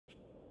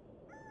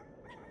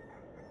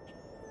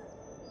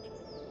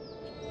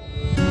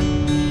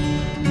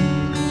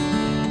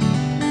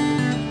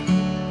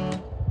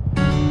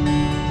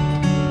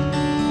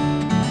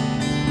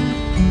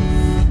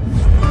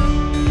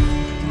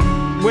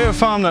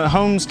farm that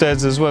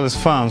homesteads as well as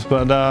farms,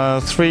 but there are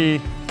three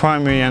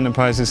primary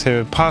enterprises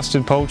here: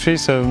 pastured poultry,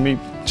 so meat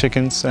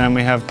chickens, and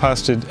we have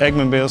pastured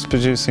eggmobiles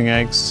producing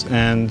eggs,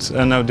 and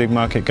a no-dig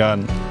market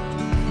garden.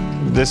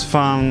 This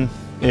farm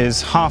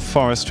is half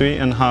forestry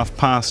and half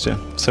pasture.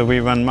 So we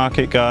run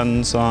market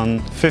gardens on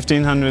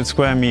 1,500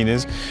 square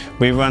meters.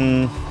 We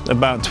run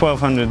about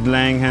 1,200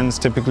 laying hens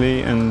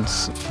typically, and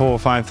 4,000 or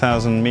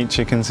 5,000 meat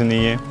chickens in a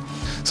year.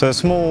 So a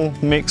small,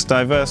 mixed,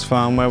 diverse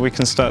farm where we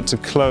can start to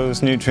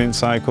close nutrient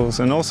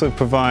cycles and also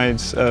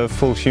provide a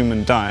full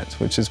human diet,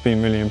 which has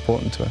been really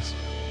important to us.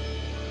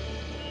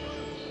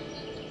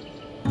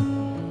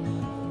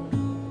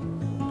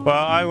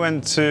 Well, I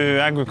went to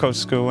agriculture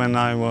school when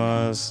I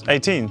was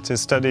 18 to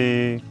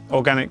study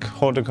organic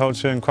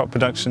horticulture and crop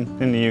production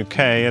in the UK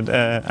at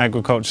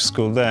agriculture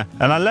school there.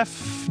 And I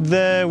left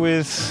there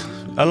with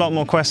a lot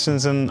more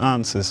questions than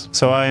answers.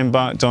 So I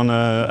embarked on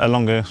a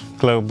longer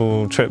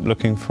global trip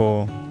looking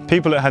for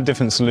people that had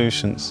different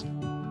solutions.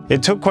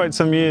 It took quite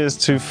some years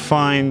to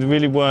find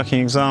really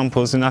working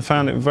examples, and I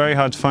found it very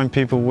hard to find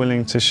people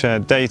willing to share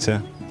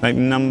data, like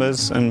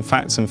numbers and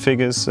facts and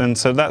figures. And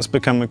so that's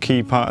become a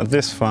key part of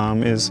this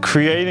farm, is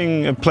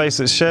creating a place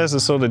that shares the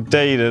sort of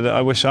data that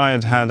I wish I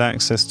had had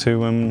access to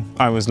when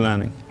I was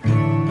learning.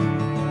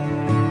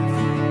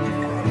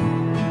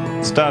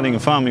 Starting a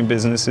farming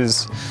business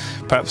is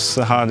perhaps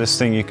the hardest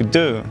thing you could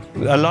do.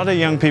 A lot of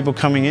young people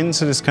coming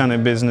into this kind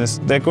of business,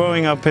 they're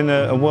growing up in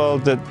a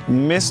world that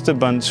missed a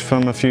bunch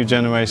from a few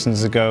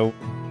generations ago.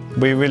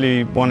 We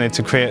really wanted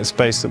to create a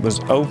space that was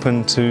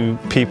open to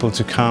people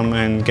to come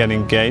and get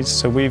engaged,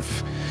 so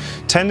we've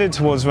tended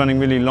towards running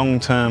really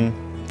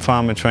long-term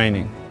farmer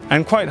training.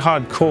 And quite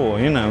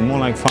hardcore, you know, more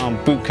like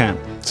farm boot camp.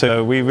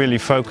 So we really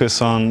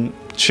focus on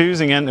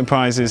choosing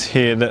enterprises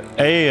here that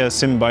A, are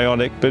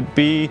symbiotic, but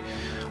B,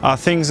 are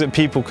things that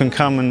people can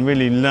come and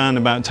really learn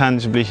about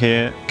tangibly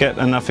here, get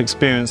enough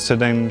experience to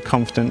then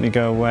confidently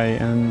go away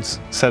and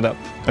set up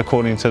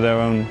according to their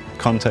own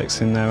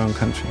context in their own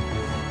country.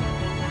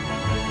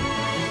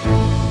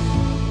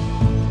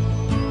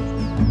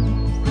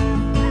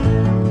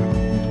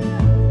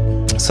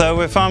 So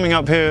we're farming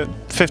up here at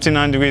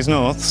 59 degrees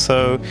north,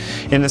 so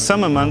in the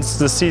summer months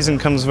the season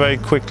comes very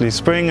quickly.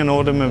 Spring and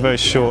autumn are very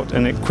short,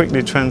 and it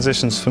quickly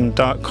transitions from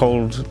dark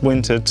cold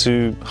winter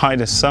to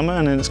highest summer,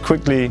 and then it's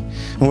quickly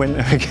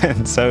winter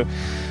again. So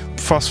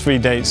frost-free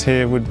dates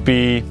here would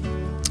be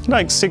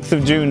like 6th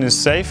of June is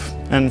safe,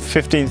 and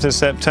 15th of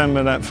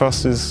September that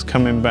frost is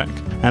coming back,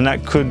 and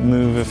that could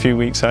move a few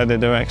weeks either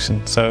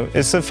direction. So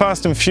it's a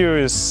fast and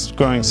furious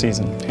growing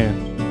season here.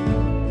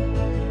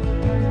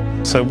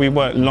 So we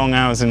work long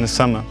hours in the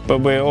summer, but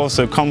we're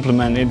also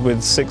complemented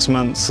with 6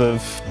 months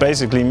of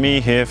basically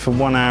me here for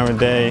 1 hour a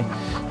day,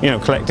 you know,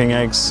 collecting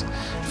eggs,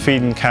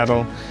 feeding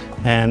cattle,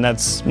 and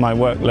that's my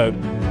workload.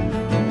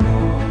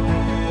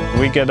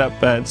 We get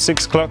up at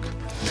 6 o'clock,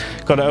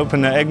 got to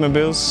open the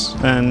eggmobiles,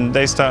 and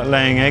they start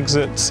laying eggs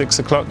at 6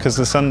 o'clock because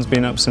the sun's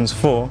been up since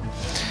 4.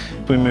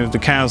 We move the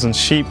cows and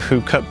sheep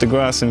who cut the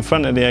grass in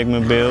front of the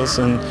eggmobiles,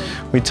 and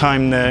we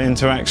time their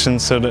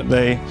interactions so that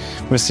they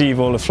receive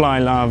all the fly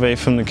larvae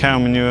from the cow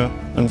manure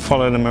and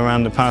follow them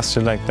around the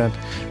pasture like that.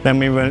 Then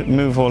we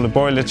move all the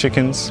broiler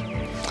chickens,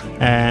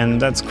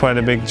 and that's quite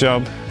a big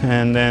job.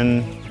 And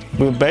then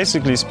we'll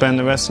basically spend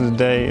the rest of the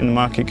day in the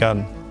market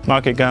garden.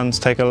 Market gardens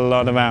take a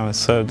lot of hours,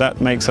 so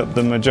that makes up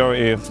the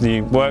majority of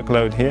the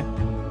workload here.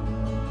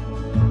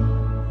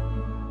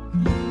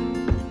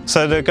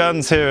 So the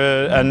gardens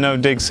here are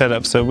no-dig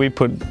setup, so we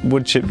put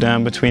wood chip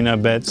down between our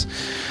beds,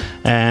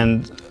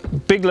 and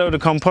big load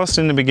of compost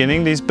in the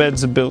beginning. These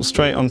beds are built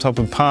straight on top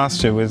of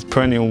pasture with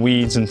perennial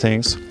weeds and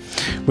things.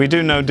 We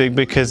do no-dig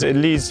because it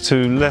leads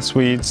to less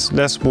weeds,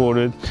 less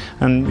watered,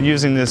 and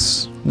using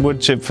this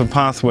wood chip for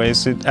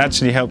pathways, it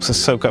actually helps us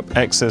soak up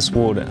excess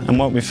water. And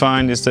what we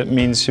find is that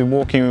means you're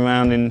walking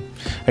around in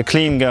a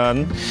clean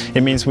garden.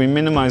 It means we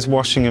minimize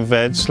washing of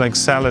veg, like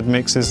salad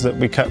mixes that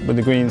we cut with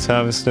the greens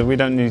harvester. We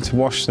don't need to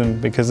wash them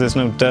because there's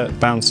no dirt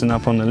bouncing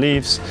up on the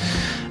leaves.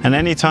 And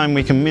anytime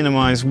we can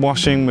minimize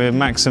washing, we're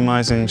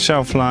maximizing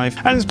shelf life.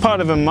 And it's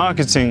part of a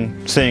marketing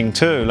thing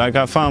too. Like,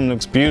 our farm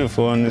looks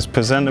beautiful and it's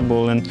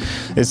presentable, and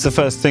it's the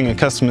first thing a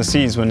customer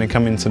sees when they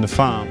come into the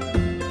farm.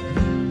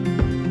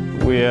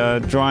 We are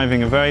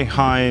driving a very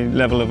high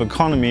level of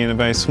economy in a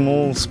very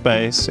small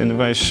space, in a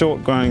very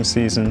short growing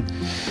season,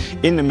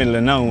 in the middle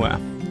of nowhere.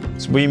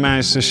 So we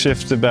managed to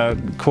shift about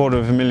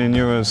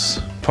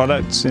 €250,000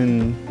 products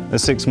in a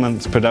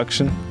 6-month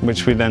production,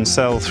 which we then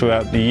sell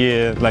throughout the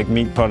year, like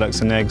meat products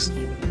and eggs.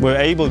 We're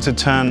able to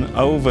turn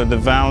over the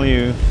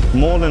value,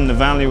 more than the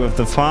value of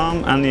the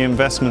farm and the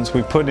investments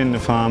we put in the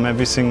farm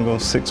every single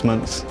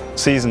 6-month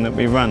season that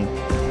we run.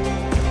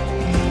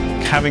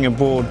 Having a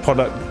broad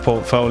product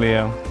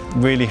portfolio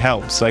really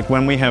helps. Like,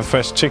 when we have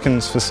fresh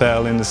chickens for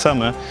sale in the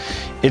summer,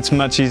 it's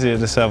much easier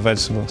to sell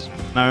vegetables.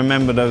 I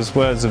remember those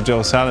words of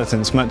Joel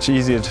Salatin: it's much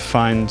easier to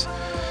find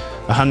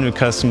 100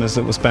 customers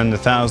that will spend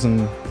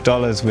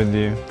 $1,000 with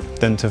you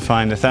than to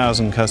find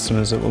 1,000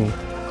 customers that will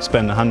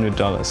spend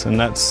 $100. And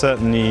that's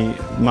certainly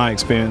my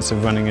experience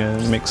of running a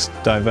mixed,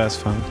 diverse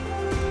farm.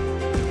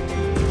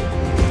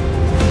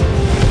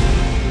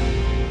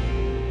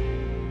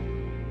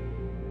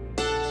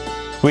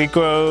 We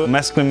grow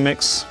mesclun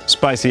mix,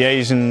 spicy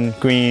Asian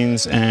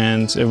greens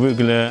and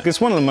arugula.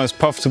 It's one of the most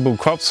profitable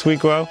crops we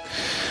grow.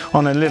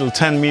 On a little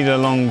 10-meter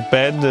long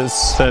bed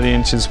that's 30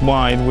 inches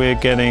wide, we're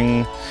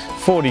getting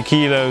 40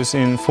 kilos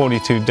in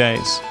 42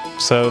 days.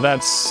 So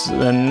that's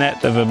a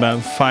net of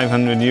about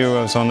 500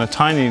 euros on a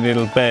tiny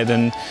little bed,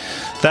 and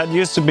that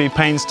used to be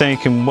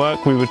painstaking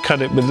work. We would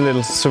cut it with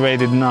little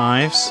serrated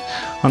knives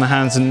on our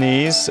hands and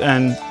knees,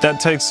 and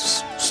that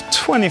takes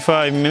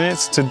 25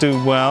 minutes to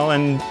do well,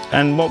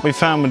 and what we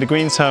found with the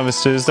greens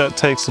harvesters, that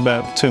takes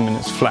about 2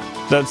 minutes flat.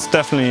 That's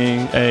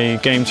definitely a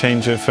game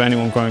changer for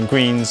anyone growing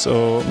greens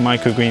or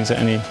microgreens at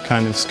any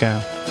kind of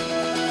scale.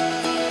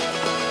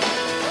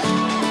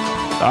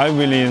 I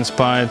really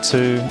inspired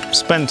to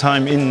spend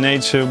time in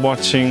nature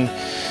watching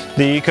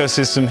the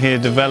ecosystem here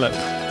develop.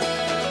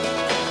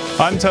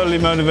 I'm totally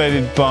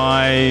motivated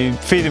by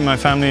feeding my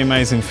family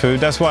amazing food.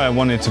 That's why I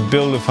wanted to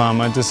build a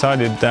farm. I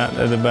decided that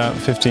at about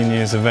 15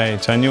 years of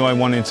age. I knew I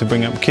wanted to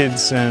bring up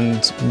kids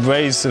and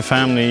raise a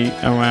family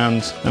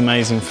around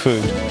amazing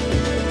food.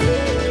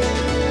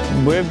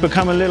 We've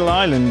become a little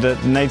island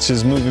that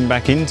nature's moving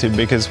back into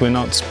because we're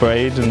not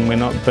sprayed and we're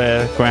not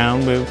bare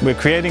ground. We're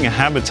creating a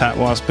habitat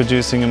whilst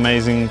producing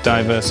amazing,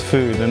 diverse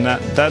food, and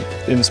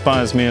that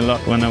inspires me a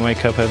lot when I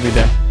wake up every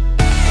day.